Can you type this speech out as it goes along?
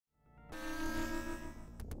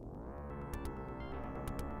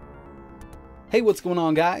Hey, what's going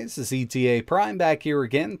on, guys? It's ETA Prime back here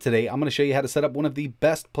again. Today I'm going to show you how to set up one of the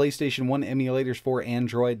best PlayStation 1 emulators for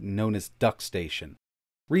Android, known as DuckStation.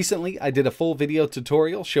 Recently I did a full video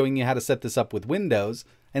tutorial showing you how to set this up with Windows,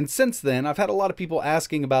 and since then I've had a lot of people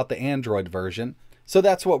asking about the Android version, so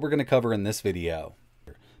that's what we're going to cover in this video.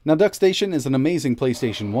 Now, DuckStation is an amazing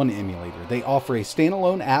PlayStation 1 emulator. They offer a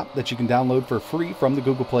standalone app that you can download for free from the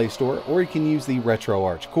Google Play Store, or you can use the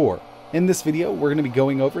RetroArch core. In this video, we're going to be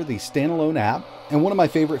going over the standalone app, and one of my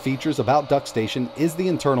favorite features about DuckStation is the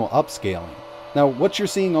internal upscaling. Now, what you're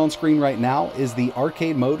seeing on screen right now is the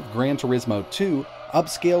arcade mode of Gran Turismo 2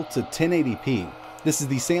 upscaled to 1080p. This is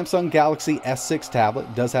the Samsung Galaxy S6 tablet.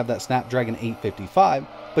 It does have that Snapdragon 855,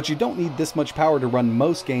 but you don't need this much power to run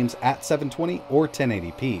most games at 720 or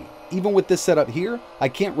 1080p. Even with this setup here, I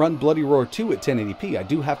can't run Bloody Roar 2 at 1080p. I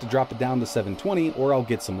do have to drop it down to 720 or I'll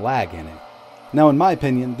get some lag in it. Now, in my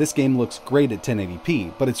opinion, this game looks great at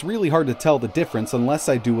 1080p, but it's really hard to tell the difference unless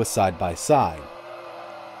I do a side-by-side.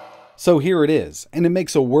 So here it is, and it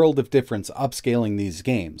makes a world of difference upscaling these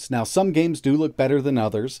games. Now, some games do look better than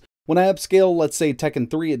others. When I upscale, let's say Tekken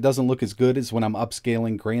 3, it doesn't look as good as when I'm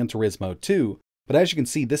upscaling Gran Turismo 2, but as you can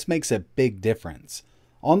see, this makes a big difference.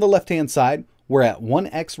 On the left-hand side, we're at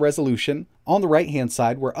 1x resolution. On the right-hand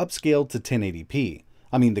side, we're upscaled to 1080p.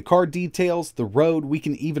 I mean, the car details, the road, we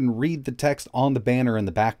can even read the text on the banner in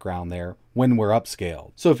the background there when we're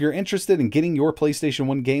upscaled. So if you're interested in getting your PlayStation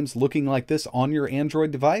 1 games looking like this on your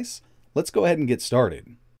Android device, let's go ahead and get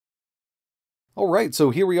started. Alright, so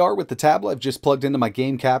here we are with the tablet. I've just plugged into my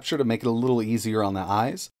game capture to make it a little easier on the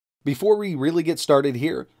eyes. Before we really get started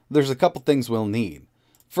here, there's a couple things we'll need.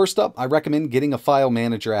 First up, I recommend getting a file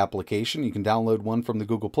manager application. You can download one from the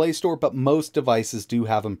Google Play Store, but most devices do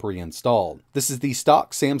have them pre-installed. This is the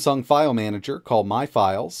stock Samsung file manager called My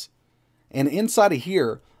Files. And inside of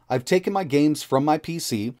here, I've taken my games from my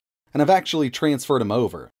PC and I've actually transferred them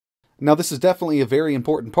over. Now, this is definitely a very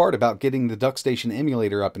important part about getting the DuckStation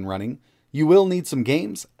emulator up and running. You will need some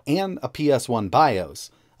games and a PS1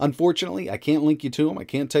 BIOS. Unfortunately, I can't link you to them. I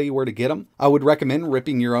can't tell you where to get them. I would recommend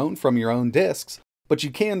ripping your own from your own disks. But you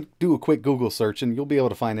can do a quick Google search and you'll be able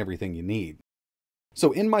to find everything you need.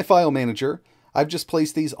 So in my file manager, I've just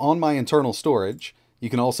placed these on my internal storage. You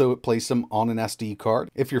can also place them on an SD card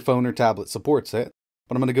if your phone or tablet supports it.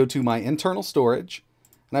 But I'm going to go to my internal storage,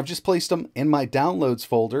 and I've just placed them in my downloads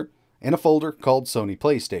folder in a folder called Sony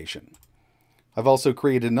PlayStation. I've also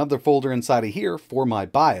created another folder inside of here for my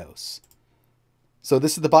BIOS. So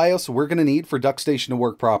this is the BIOS we're going to need for DuckStation to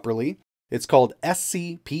work properly. It's called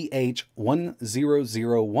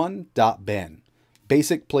SCPH1001.bin,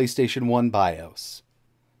 Basic PlayStation 1 BIOS.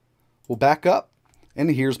 We'll back up, and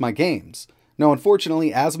here's my games. Now,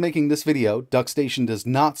 unfortunately, as making this video, DuckStation does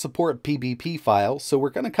not support PBP files, so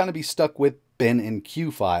we're going to kind of be stuck with bin and Q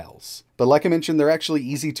files. But like I mentioned, they're actually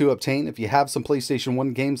easy to obtain. If you have some PlayStation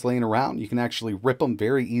 1 games laying around, you can actually rip them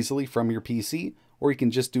very easily from your PC, or you can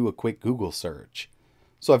just do a quick Google search.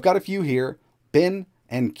 So I've got a few here, bin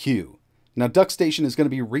and Q. Now, DuckStation is going to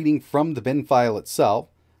be reading from the bin file itself.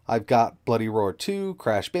 I've got Bloody Roar 2,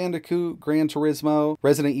 Crash Bandicoot, Gran Turismo,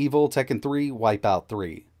 Resident Evil, Tekken 3, Wipeout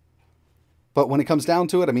 3. But when it comes down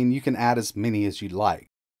to it, I mean, you can add as many as you'd like.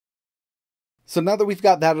 So now that we've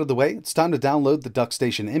got that out of the way, it's time to download the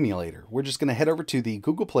DuckStation emulator. We're just going to head over to the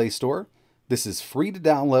Google Play Store. This is free to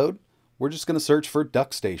download. We're just going to search for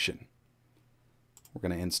DuckStation. We're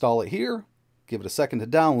going to install it here, give it a second to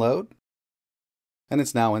download, and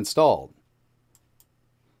it's now installed.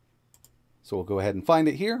 So we'll go ahead and find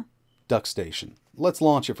it here, DuckStation. Let's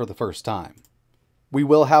launch it for the first time. We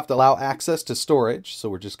will have to allow access to storage, so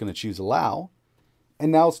we're just going to choose Allow.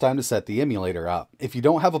 And now it's time to set the emulator up. If you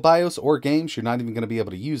don't have a BIOS or games, you're not even going to be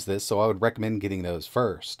able to use this, so I would recommend getting those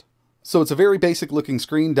first. So it's a very basic looking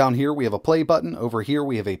screen. Down here we have a play button. Over here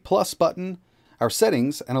we have a plus button, our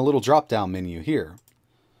settings, and a little drop down menu here.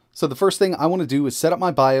 So the first thing I want to do is set up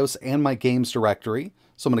my BIOS and my games directory.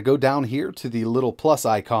 So I'm going to go down here to the little plus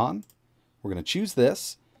icon. We're going to choose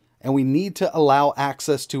this, and we need to allow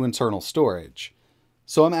access to internal storage.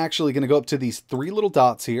 So I'm actually going to go up to these three little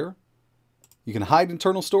dots here. You can hide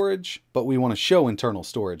internal storage, but we want to show internal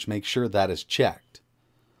storage. Make sure that is checked.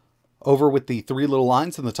 Over with the three little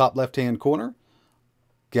lines in the top left-hand corner,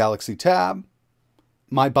 Galaxy tab.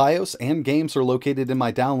 My BIOS and games are located in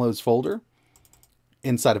my downloads folder,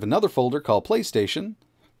 inside of another folder called PlayStation.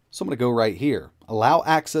 So I'm going to go right here. Allow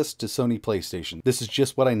access to Sony PlayStation. This is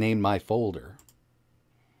just what I named my folder.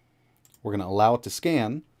 We're going to allow it to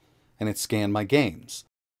scan, and it scanned my games.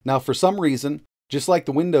 Now, for some reason, just like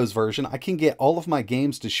the Windows version, I can get all of my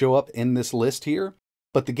games to show up in this list here,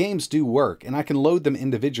 but the games do work, and I can load them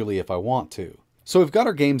individually if I want to. So we've got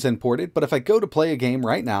our games imported, but if I go to play a game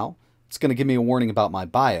right now, it's going to give me a warning about my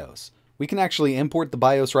BIOS. We can actually import the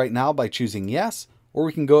BIOS right now by choosing yes, or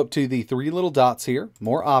we can go up to the three little dots here,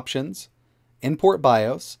 more options, import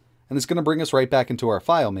BIOS, and it's going to bring us right back into our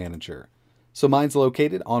file manager. So mine's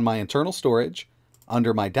located on my internal storage,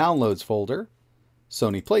 under my downloads folder,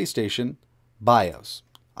 Sony PlayStation, BIOS.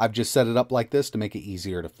 I've just set it up like this to make it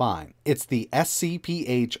easier to find. It's the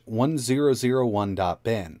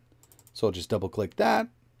scph1001.bin. So I'll just double click that,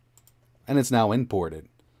 and it's now imported.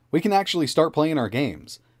 We can actually start playing our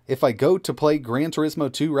games. If I go to play Gran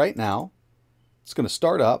Turismo 2 right now, it's going to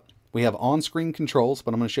start up. We have on-screen controls,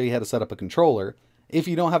 but I'm going to show you how to set up a controller. If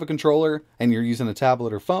you don't have a controller and you're using a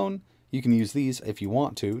tablet or phone, you can use these if you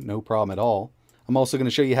want to, no problem at all. I'm also going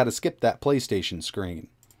to show you how to skip that PlayStation screen.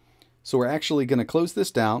 So we're actually going to close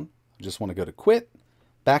this down. I just want to go to Quit,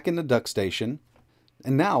 back into DuckStation,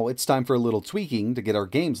 and now it's time for a little tweaking to get our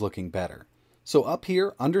games looking better. So up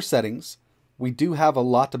here under Settings, we do have a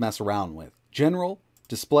lot to mess around with. General,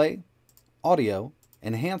 Display, Audio,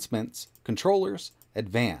 Enhancements, Controllers,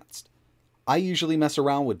 Advanced. I usually mess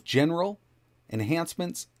around with General,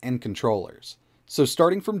 Enhancements, and Controllers. So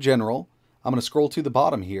starting from General, I'm going to scroll to the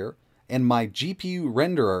bottom here, and my GPU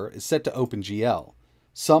renderer is set to OpenGL.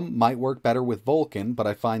 Some might work better with Vulkan, but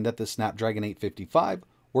I find that the Snapdragon 855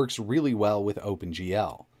 works really well with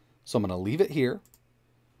OpenGL. So I'm going to leave it here.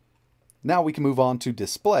 Now we can move on to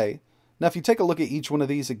Display. Now if you take a look at each one of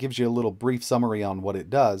these, it gives you a little brief summary on what it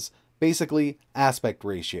does. Basically, aspect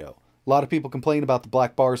ratio. A lot of people complain about the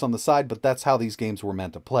black bars on the side, but that's how these games were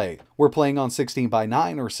meant to play. We're playing on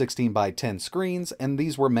 16:9 or 16:10 screens, and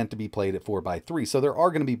these were meant to be played at 4:3, so there are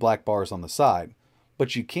going to be black bars on the side.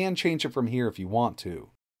 But you can change it from here if you want to.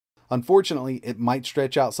 Unfortunately, it might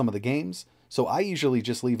stretch out some of the games, so I usually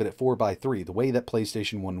just leave it at 4:3, the way that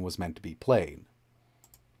PlayStation 1 was meant to be played.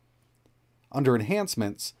 Under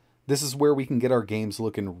Enhancements, this is where we can get our games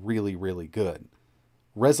looking really, really good.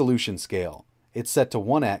 Resolution scale. It's set to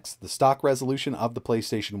 1x, the stock resolution of the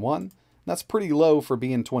PlayStation 1. That's pretty low for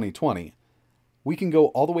being 2020. We can go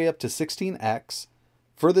all the way up to 16x.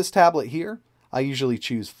 For this tablet here, I usually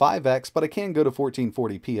choose 5x, but I can go to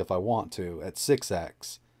 1440p if I want to at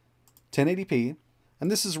 6x. 1080p, and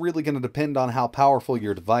this is really going to depend on how powerful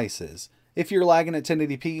your device is. If you're lagging at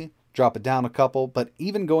 1080p, drop it down a couple, but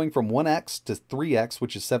even going from 1x to 3x,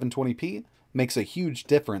 which is 720p, makes a huge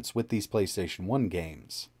difference with these PlayStation 1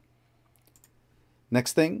 games.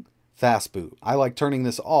 Next thing, fast boot. I like turning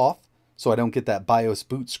this off so I don't get that BIOS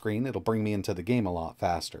boot screen. It'll bring me into the game a lot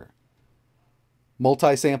faster.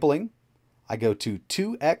 Multi-sampling. I go to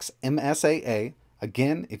 2x MSAA.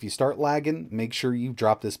 Again, if you start lagging, make sure you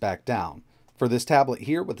drop this back down. For this tablet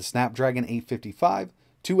here with the Snapdragon 855,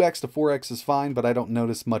 2x to 4x is fine, but I don't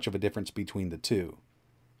notice much of a difference between the two.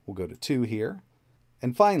 We'll go to 2 here.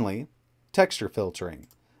 And finally, texture filtering.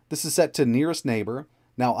 This is set to nearest neighbor.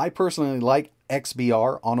 Now, I personally like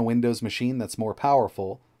XBR on a Windows machine that's more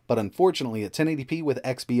powerful, but unfortunately at 1080p with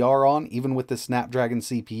XBR on, even with the Snapdragon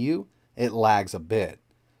CPU, it lags a bit.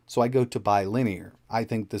 So I go to bilinear. I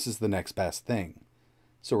think this is the next best thing.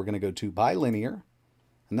 So we're going to go to bilinear,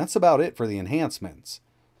 and that's about it for the enhancements.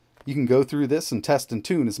 You can go through this and test and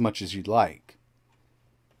tune as much as you'd like.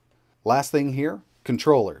 Last thing here,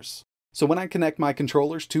 controllers. So when I connect my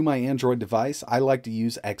controllers to my Android device, I like to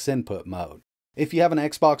use X input mode. If you have an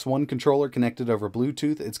Xbox One controller connected over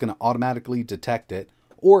Bluetooth, it's going to automatically detect it.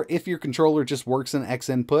 Or if your controller just works in X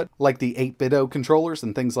input, like the 8BitO controllers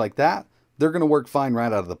and things like that, they're going to work fine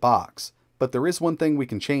right out of the box. But there is one thing we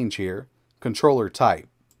can change here, controller type.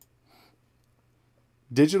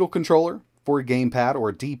 Digital controller for a gamepad or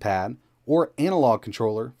a D-pad, or analog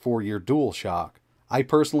controller for your DualShock. I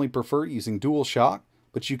personally prefer using DualShock,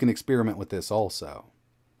 but you can experiment with this also.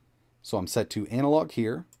 So I'm set to analog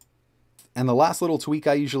here. And the last little tweak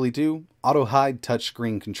I usually do, auto hide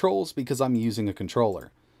touchscreen controls because I'm using a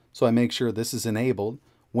controller. So I make sure this is enabled.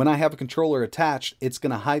 When I have a controller attached, it's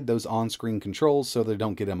going to hide those on-screen controls so they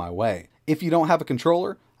don't get in my way. If you don't have a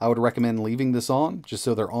controller, I would recommend leaving this on just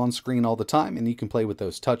so they're on screen all the time and you can play with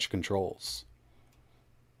those touch controls.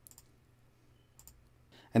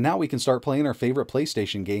 And now we can start playing our favorite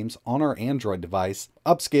PlayStation games on our Android device,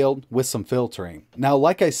 upscaled with some filtering. Now,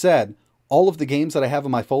 like I said, all of the games that I have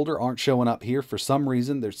in my folder aren't showing up here for some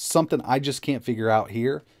reason. There's something I just can't figure out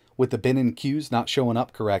here with the bin and queues not showing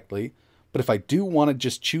up correctly. But if I do want to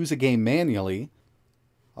just choose a game manually,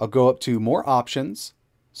 I'll go up to More Options,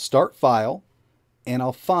 Start File, and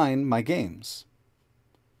I'll find my games.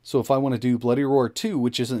 So if I want to do Bloody Roar 2,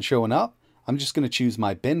 which isn't showing up, I'm just going to choose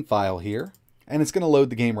my bin file here. and it's going to load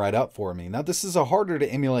the game right up for me. Now this is a harder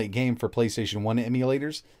to emulate game for PlayStation 1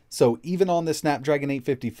 emulators, so even on this Snapdragon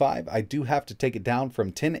 855, I do have to take it down from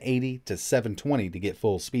 1080 to 720 to get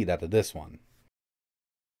full speed out of this one.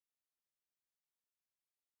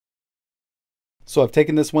 So I've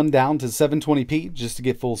taken this one down to 720p just to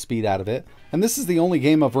get full speed out of it. And this is the only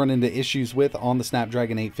game I've run into issues with on the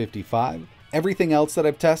Snapdragon 855. Everything else that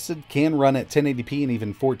I've tested can run at 1080p and even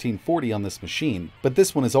 1440 on this machine, but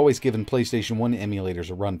this one has always given PlayStation 1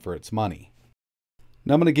 emulators a run for its money.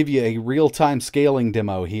 Now I'm going to give you a real-time scaling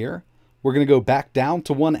demo here. We're going to go back down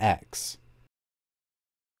to 1x.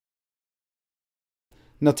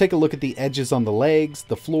 Now take a look at the edges on the legs,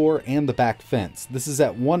 the floor, and the back fence. This is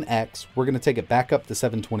at 1x. We're going to take it back up to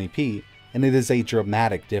 720p, and it is a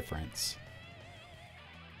dramatic difference.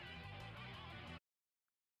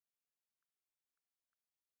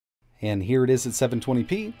 And here it is at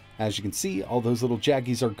 720p. As you can see, all those little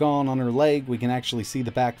jaggies are gone on her leg. We can actually see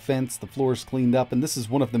the back fence, the floor's cleaned up, and this is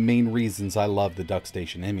one of the main reasons I love the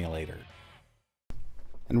DuckStation emulator.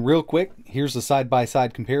 And real quick, here's a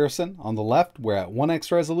side-by-side comparison. On the left, we're at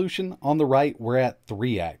 1x resolution. On the right, we're at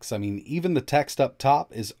 3x. I mean, even the text up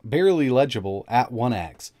top is barely legible at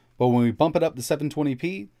 1x. But when we bump it up to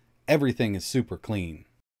 720p, everything is super clean.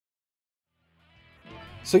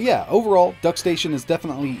 So yeah, overall, DuckStation is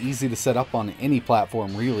definitely easy to set up on any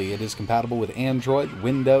platform really. It is compatible with Android,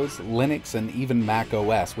 Windows, Linux, and even Mac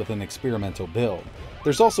OS with an experimental build.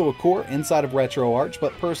 There's also a core inside of RetroArch,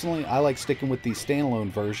 but personally I like sticking with the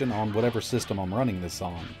standalone version on whatever system I'm running this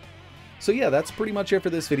on. So yeah, that's pretty much it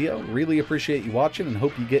for this video. Really appreciate you watching and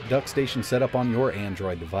hope you get DuckStation set up on your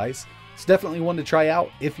Android device. It's definitely one to try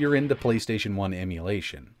out if you're into PlayStation 1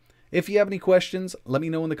 emulation. If you have any questions, let me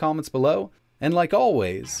know in the comments below. And like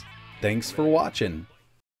always, thanks for watching.